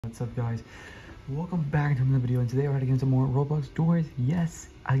What's up, guys? Welcome back to another video, and today we're heading into more Roblox doors. Yes,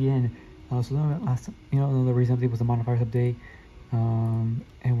 again. So the recent update was the modifiers update, and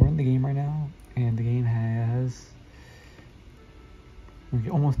we're in the game right now, and the game has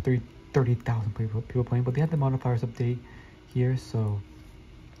almost 30,000 people playing, but they have the modifiers update here. So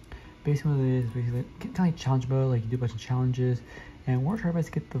basically, what it is basically kind of like challenge mode, like you do a bunch of challenges, and we're trying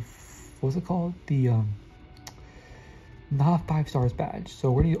to get the what's it called, the not 5 stars badge.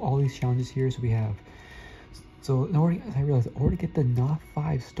 So we're gonna do all these challenges here. So we have, so in order, as I realized, in order to get the not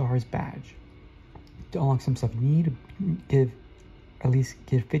 5 stars badge, to unlock some stuff, you need to give at least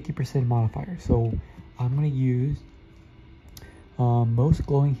 50% modifier. So I'm gonna use most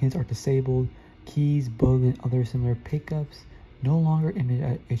glowing hints are disabled, keys, bug, and other similar pickups no longer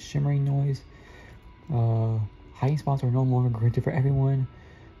emit a shimmering noise, hiding spots are no longer granted for everyone,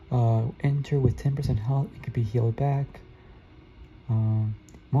 enter with 10% health, it could be healed back.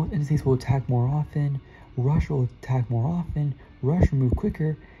 Most entities will attack more often, rush will attack more often, rush will move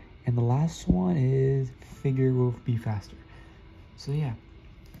quicker, and the last one is figure will be faster. So yeah,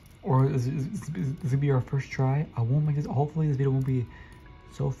 or this will be our first try. I won't make this, hopefully this video won't be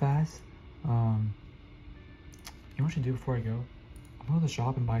so fast. You know what I should do before I go? I'm gonna go to the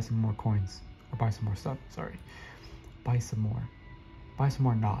shop and buy some more coins, or buy some more stuff, sorry. Buy some more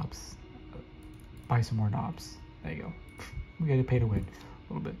knobs. Buy some more knobs, there you go. We gotta pay to win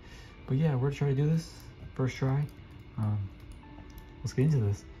a little bit, but yeah, we're gonna try to do this first try. Let's get into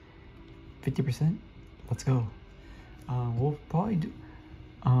this. 50%, let's go. We'll probably do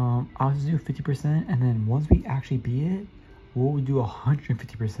I'll just do 50%, and then once we actually beat it, we'll do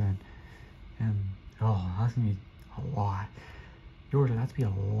 150%, and oh, that's gonna be a lot. That's gonna be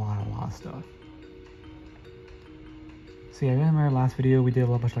a lot of stuff. So yeah, I remember last video we did a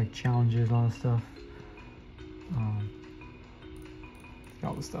lot of like challenges and all this stuff.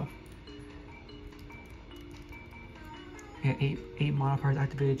 All this stuff. Yeah, eight modifiers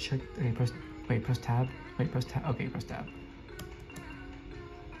activated. Check. Okay, press tab. Press tab. Okay, press tab.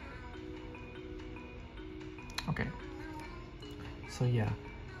 Okay. So yeah.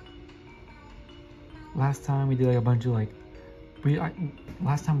 Last time we did like a bunch of like,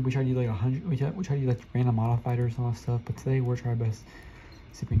 last time we tried to do like 100. We tried to do like random modifiers and all that stuff. But today we're trying our best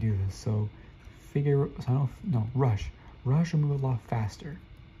to see if we can do this. So rush. Rush will move a lot faster.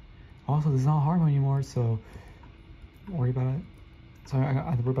 Also, this is not hard anymore, so don't worry about it. So I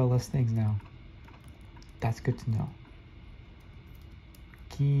have to worry about less things now. That's good to know.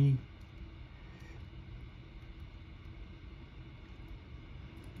 Key.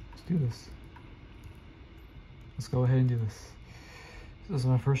 Let's do this. Let's go ahead and do this. So this is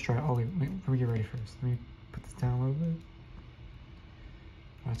my first try. Oh wait, let me get ready first. Let me put this down a little bit. All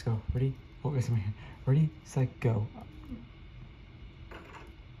right, let's go. Ready? Oh, it's in my hand. Ready, set, go.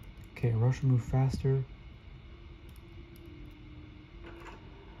 Okay, rush will move faster.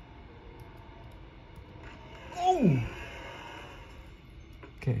 Oh!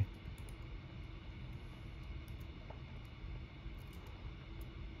 Okay.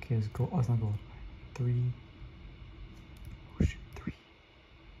 Okay, let's go. Oh, it's not gold. 3. Oh shoot, 3.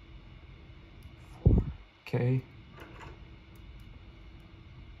 4. Okay.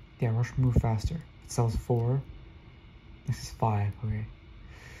 Yeah, rush will move faster. So that was 4. This is 5. Okay.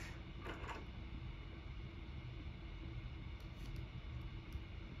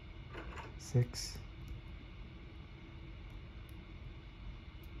 6.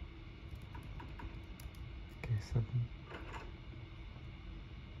 Okay, 7.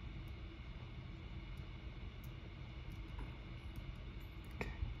 Okay.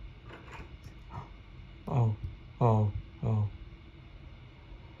 Oh. Oh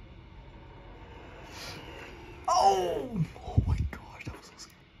my gosh, that was so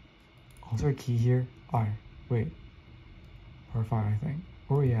scary. Oh, is there a key here? Alright, wait. We're fine, I think.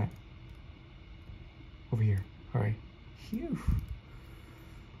 Where are we at? Over here. Alright. Phew.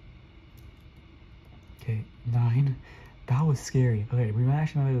 Okay, 9. That was scary. Okay, we might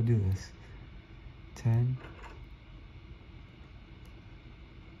actually not be able to do this. 10.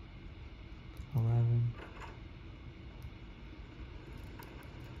 11.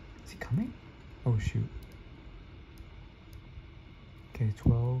 Is he coming? Oh shoot. Okay,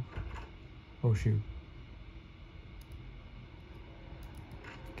 12. Oh shoot.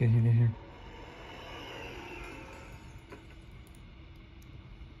 Get in here,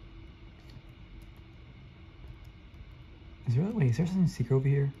 Is there something secret over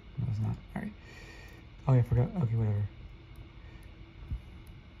here? No, it's not. Alright. Oh yeah, I forgot. Okay, whatever.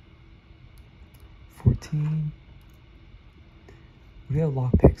 14. We have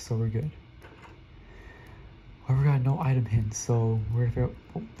lockpicks, so we're good. Oh, we got no item hints, so we're gonna figure out,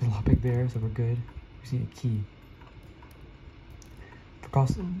 oh, there's a lockpick there, so we're good. We just need a key.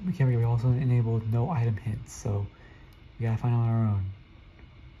 We can't. We also enabled no item hints, so we gotta find on our own.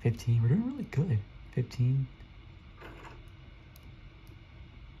 15. We're doing really good. 15.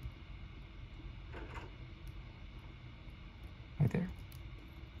 Right there.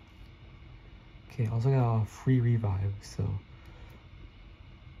 Okay. Also got a free revive. So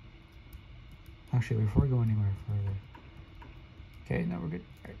actually, before we go anywhere further. Okay. Now we're good.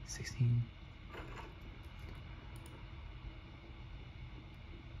 All right. 16.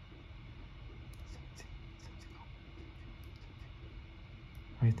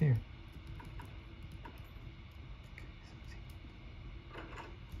 Right there.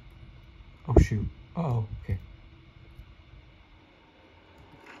 Oh shoot. Uh-oh. Okay.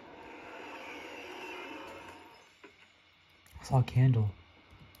 I saw a candle.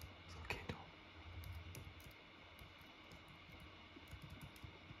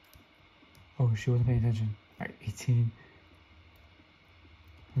 Oh, she wasn't paying attention. Alright, 18.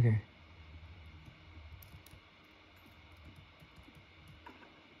 Okay.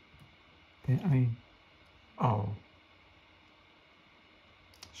 Then, I mean, oh.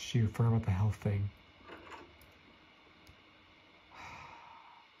 Shoot, forgot about the health thing.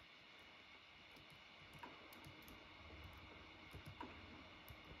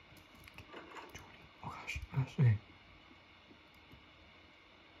 Oh gosh, okay.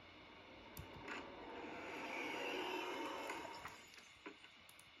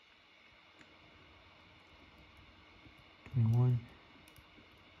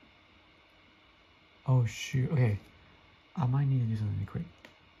 Oh shoot, okay. I might need to do something quick.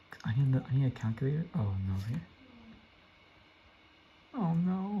 I need a calculator. Oh no, okay. Oh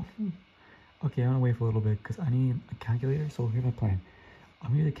no. Okay, I'm gonna wait for a little bit because I need a calculator. So here's my plan.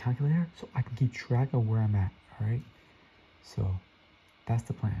 I'm gonna use a calculator so I can keep track of where I'm at. Alright? So that's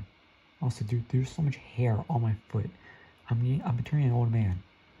the plan. Also, dude, there's so much hair on my foot. I'm turning an old man.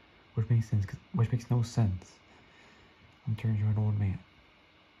 Which makes sense, which makes no sense. I'm turning into an old man.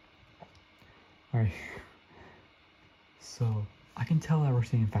 Alright. So, I can tell that we're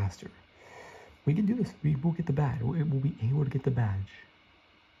staying faster. We can do this. We will get the badge. We'll be able to get the badge.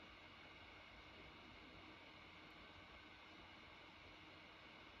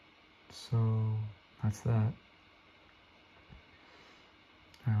 So, that's that.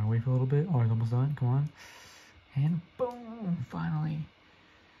 Wait for a little bit. Oh, it's almost done. Come on. And boom! Finally.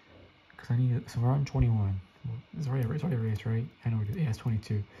 Because I need... So, we're on 21. It's already erased, right? I know we did. Yeah, it's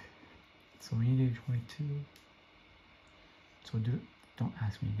 22. So, we need to do 22. So, don't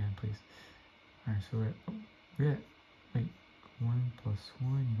ask me again, please. Alright, so we're at, wait, 1 plus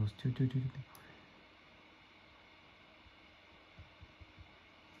 1 equals 2, 2, 2, 2.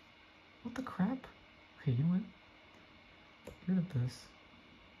 What the crap? Okay, you know what? Get rid of this.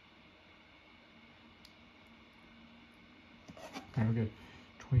 Alright, we're good.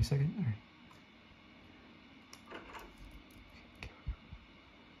 22nd? Alright.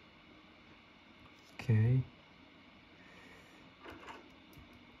 Okay.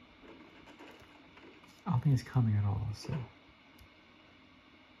 I don't think it's coming at all, so.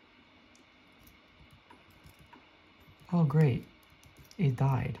 Oh, great. It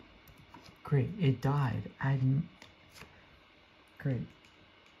died. Great, it died. Great.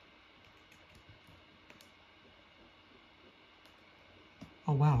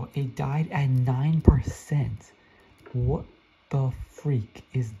 Oh, wow, it died at 9%. What the freak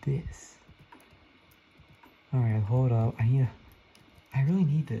is this? Alright, hold up. I really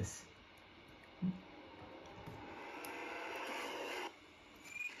need this.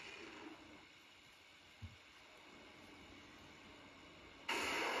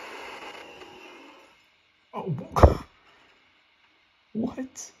 Oh,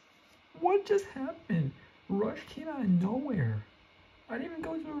 what? What just happened? Rush came out of nowhere. I didn't even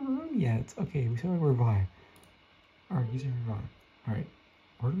go to a room yet. Okay, we started revive. Alright, using revive. Alright,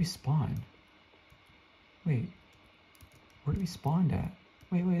 where do we spawn? Wait, where do we spawn at?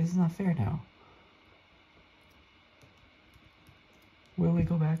 Wait, this is not fair now. Wait,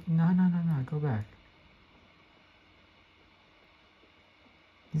 go back. No, go back.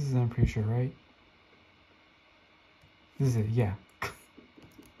 This is, I'm pretty sure, right? This is it, yeah.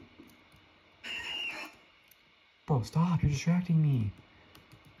 Bro, stop, you're distracting me.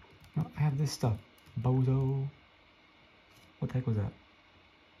 No, I have this stuff. Bozo. What the heck was that?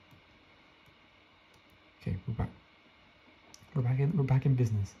 Okay, we're back. We're back in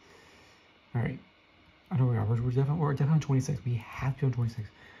business. Alright. I know we are. We're definitely on 26. We have to be on 26.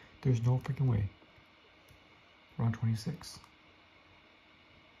 There's no freaking way. We're on 26.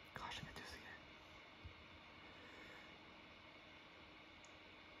 Gosh, I can do this again.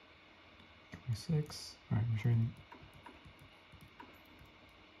 26. All right, I'm sure.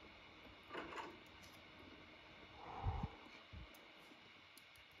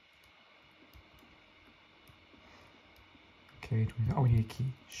 Okay, 20. Oh, we need a key.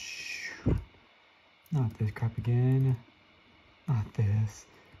 Shoot. Not this crap again. Not this.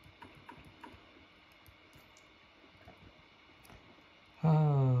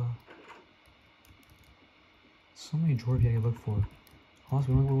 Oh. So many drawers I gotta look for.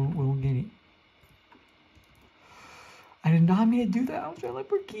 Also, we won't get any. I did not mean to do that. I'm trying to look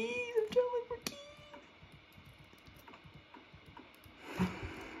for keys. I'm trying to look for keys.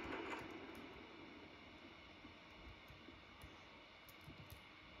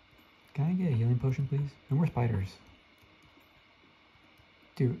 Can I get a healing potion, please? No more spiders.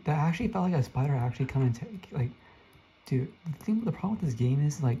 Dude, that actually felt like a spider actually coming and take, like, dude, the problem with this game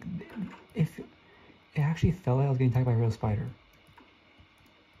is, like, if it actually felt like I was getting attacked by a real spider.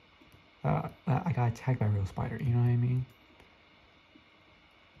 I got attacked by a real spider, you know what I mean?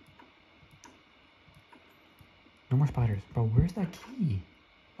 No more spiders. Bro, where's that key?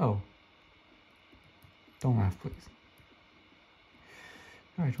 Oh. Don't laugh, please.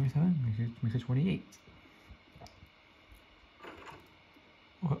 Alright, 27, makes it 28.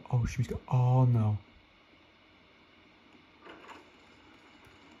 Oh, she's go. Oh, no.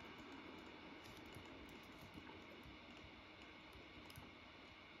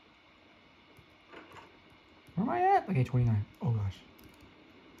 Where am I at? Okay, 29. Oh, gosh.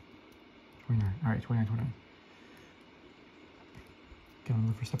 29. Alright, 29, 29. Gonna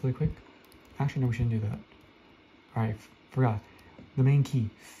look for stuff really quick. Actually, no, we shouldn't do that. Alright, forgot. The main key.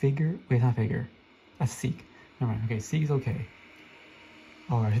 Figure. Wait, not figure. That's seek. Never mind. Okay, seek is okay.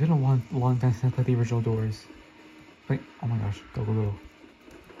 Oh gosh, it's been a long time since I played the original Doors. Wait, oh my gosh, go, go, go.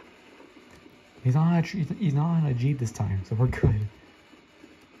 He's not on a Jeep this time, so we're good.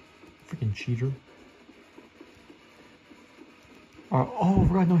 Freaking cheater. Oh,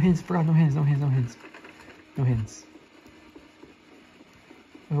 forgot no hints, no hints.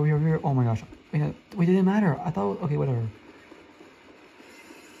 Over here, oh my gosh. Wait, it didn't matter. I thought, okay, whatever.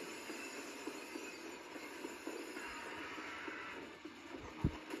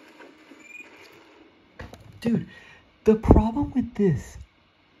 Dude, the problem with this,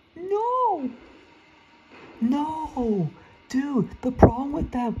 no, dude, the problem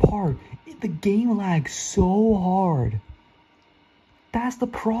with that part, the game lags so hard. That's the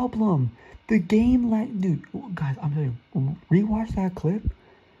problem. The game lag, dude, guys, I'm telling you, rewatch that clip.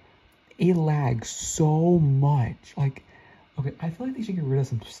 It lags so much. Like, okay, I feel like they should get rid of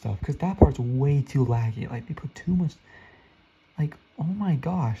some stuff because that part's way too laggy. Like, they put too much, like, oh my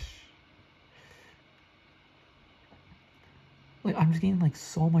gosh. Like, I'm just getting, like,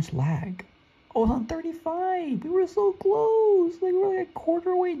 so much lag. Oh, it's on 35. We were so close. Like, we're like a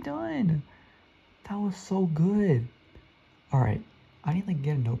quarter way done. That was so good. Alright. I need to, like,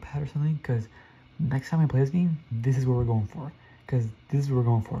 get a notepad or something. Because next time I play this game, this is what we're going for. Because this is what we're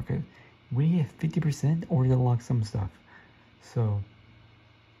going for. Because we get 50% or to unlock some stuff. So,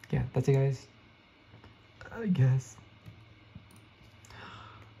 yeah. That's it, guys. I guess.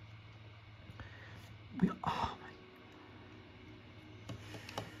 Oh,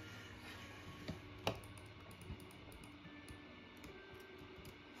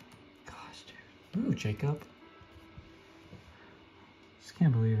 ooh, Jacob. Just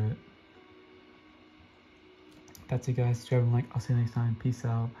can't believe it. That's it, guys. Subscribe and like. I'll see you next time. Peace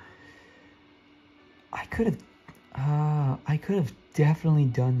out. I could have definitely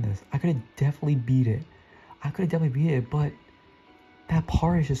done this. I could have definitely beat it. But that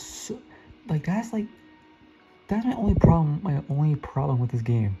part is just so, like, that's my only problem with this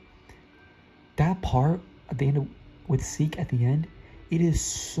game. That part at the end with Seek at the end, it is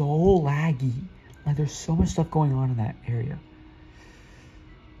so laggy. Like, there's so much stuff going on in that area.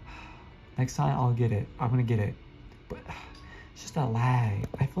 Next time I'll get it. I'm gonna get it. But it's just a lag.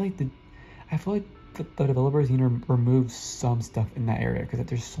 I feel like the developers need to remove some stuff in that area because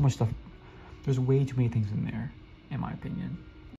there's so much stuff. There's way too many things in there, in my opinion.